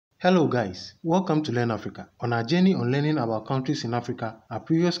Hello guys, welcome to Learn Africa. On our journey on learning about countries in Africa, our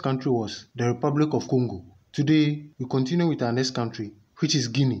previous country was the Republic of Congo. Today, we continue with our next country, which is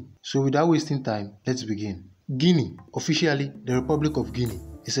Guinea. So without wasting time, let's begin. Guinea, officially the Republic of Guinea,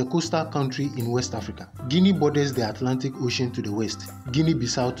 is a coastal country in West Africa. Guinea borders the Atlantic Ocean to the west,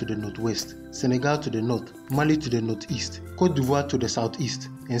 Guinea-Bissau to the northwest, Senegal to the north, Mali to the northeast, Côte d'Ivoire to the southeast,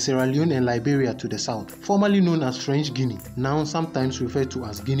 and Sierra Leone and Liberia to the south. Formerly known as French Guinea, now sometimes referred to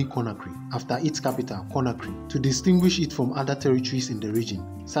as Guinea-Conakry, after its capital, Conakry, to distinguish it from other territories in the region,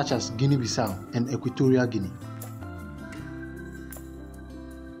 such as Guinea-Bissau and Equatorial Guinea.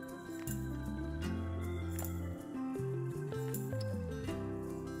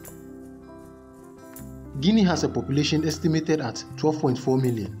 Guinea has a population estimated at 12.4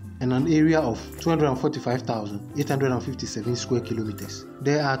 million and an area of 245,857 square kilometers.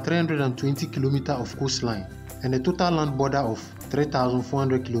 There are 320 kilometers of coastline and a total land border of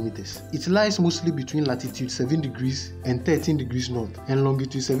 3,400 kilometers. It lies mostly between latitude 7 degrees and 13 degrees north and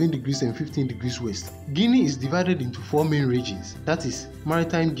longitude 7 degrees and 15 degrees west. Guinea is divided into 4 main regions, that is,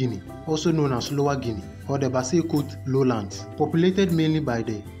 Maritime Guinea, also known as Lower Guinea, or the Basse Côte lowlands, populated mainly by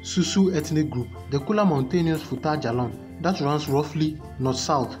the Susu ethnic group, the cooler mountainous Fouta Djallon that runs roughly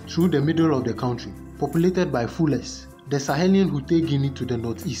north-south through the middle of the country, populated by Fulers, the Sahelian Houte Guinea to the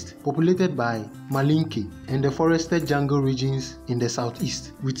northeast, populated by Malinke, and the forested jungle regions in the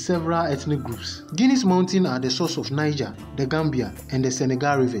southeast, with several ethnic groups. Guinea's mountains are the source of Niger, the Gambia, and the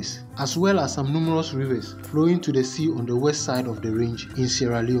Senegal rivers, as well as some numerous rivers flowing to the sea on the west side of the range in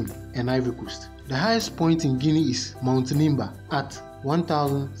Sierra Leone and Ivory Coast. The highest point in Guinea is Mount Nimba at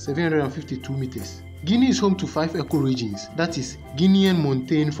 1,752 meters. Guinea is home to 5 ecoregions, that is, Guinean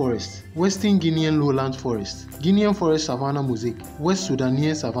montane forest, Western Guinean lowland forest, Guinean forest savanna mosaic, West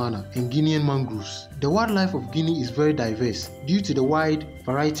Sudanese savanna, and Guinean mangroves. The wildlife of Guinea is very diverse due to the wide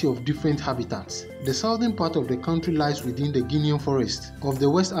variety of different habitats. The southern part of the country lies within the Guinean forest of the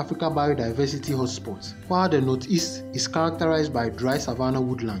West Africa biodiversity hotspot, while the northeast is characterized by dry savanna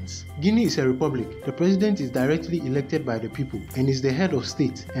woodlands. Guinea is a republic. The president is directly elected by the people and is the head of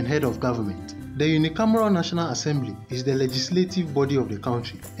state and head of government. The Unicameral National Assembly is the legislative body of the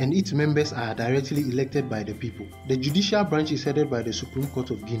country, and its members are directly elected by the people. The judicial branch is headed by the Supreme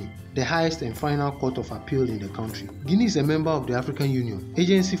Court of Guinea, the highest and final court of appeal in the country. Guinea is a member of the African Union,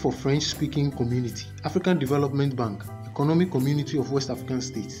 Agency for French-Speaking Community, African Development Bank, Economic Community of West African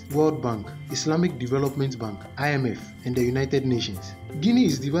States, World Bank, Islamic Development Bank, IMF, and the United Nations. Guinea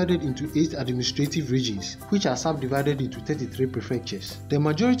is divided into 8 administrative regions, which are subdivided into 33 prefectures. The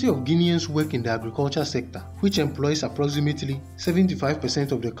majority of Guineans work in the agriculture sector, which employs approximately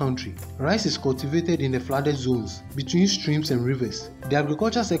 75% of the country. Rice is cultivated in the flooded zones between streams and rivers. The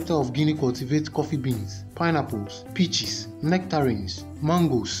agriculture sector of Guinea cultivates coffee beans, pineapples, peaches, nectarines,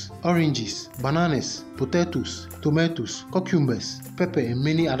 mangoes, oranges, bananas, potatoes, tomatoes, cucumbers, pepper, and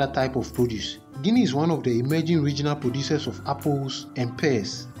many other types of produce. Guinea is one of the emerging regional producers of apples and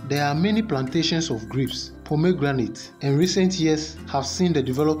pears. There are many plantations of grapes, pomegranate, and recent years have seen the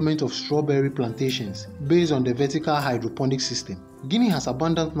development of strawberry plantations based on the vertical hydroponic system. Guinea has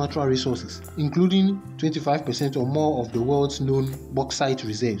abundant natural resources, including 25% or more of the world's known bauxite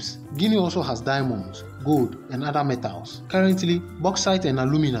reserves. Guinea also has diamonds, gold, and other metals. Currently, bauxite and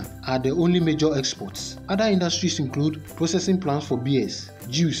alumina are the only major exports. Other industries include processing plants for beers,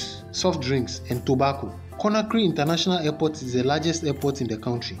 juice, soft drinks, and tobacco. Conakry International Airport is the largest airport in the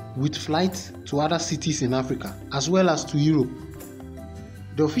country, with flights to other cities in Africa, as well as to Europe.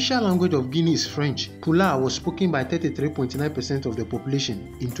 The official language of Guinea is French. Pula was spoken by 33.9% of the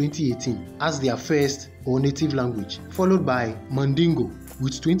population in 2018 as their first or native language, followed by Mandingo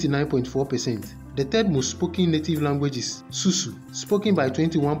with 29.4%. The third most spoken native language is Susu, spoken by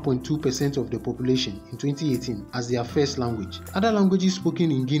 21.2% of the population in 2018 as their first language. Other languages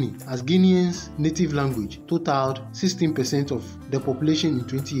spoken in Guinea as Guineans' native language totaled 16% of the population in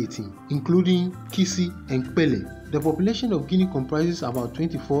 2018, including Kisi and Kpele. The population of Guinea comprises about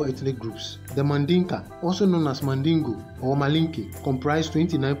 24 ethnic groups. The Mandinka, also known as Mandingo or Malinke, comprise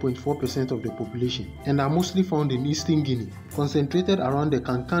 29.4% of the population and are mostly found in eastern Guinea, concentrated around the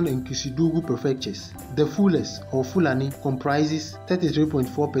Kankan and Kisidougou prefectures. The Fulers or Fulani comprises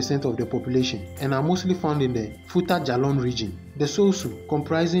 33.4% of the population and are mostly found in the Fouta Djallon region. The Sosu,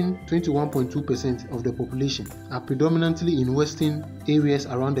 comprising 21.2% of the population, are predominantly in western areas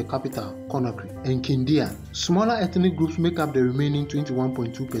around the capital, Conakry, and Kindia. Smaller ethnic groups make up the remaining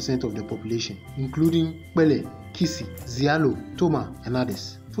 21.2% of the population, including Kpele, Kisi, Zialo, Toma, and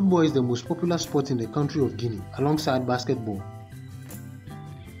others. Football is the most popular sport in the country of Guinea, alongside basketball.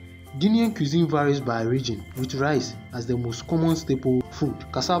 Guinean cuisine varies by region, with rice as the most common staple food.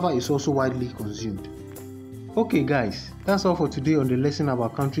 Cassava is also widely consumed. Okay guys, that's all for today on the lesson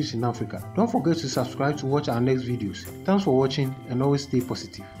about countries in Africa. Don't forget to subscribe to watch our next videos. Thanks for watching and always stay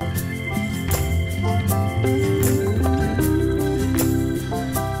positive.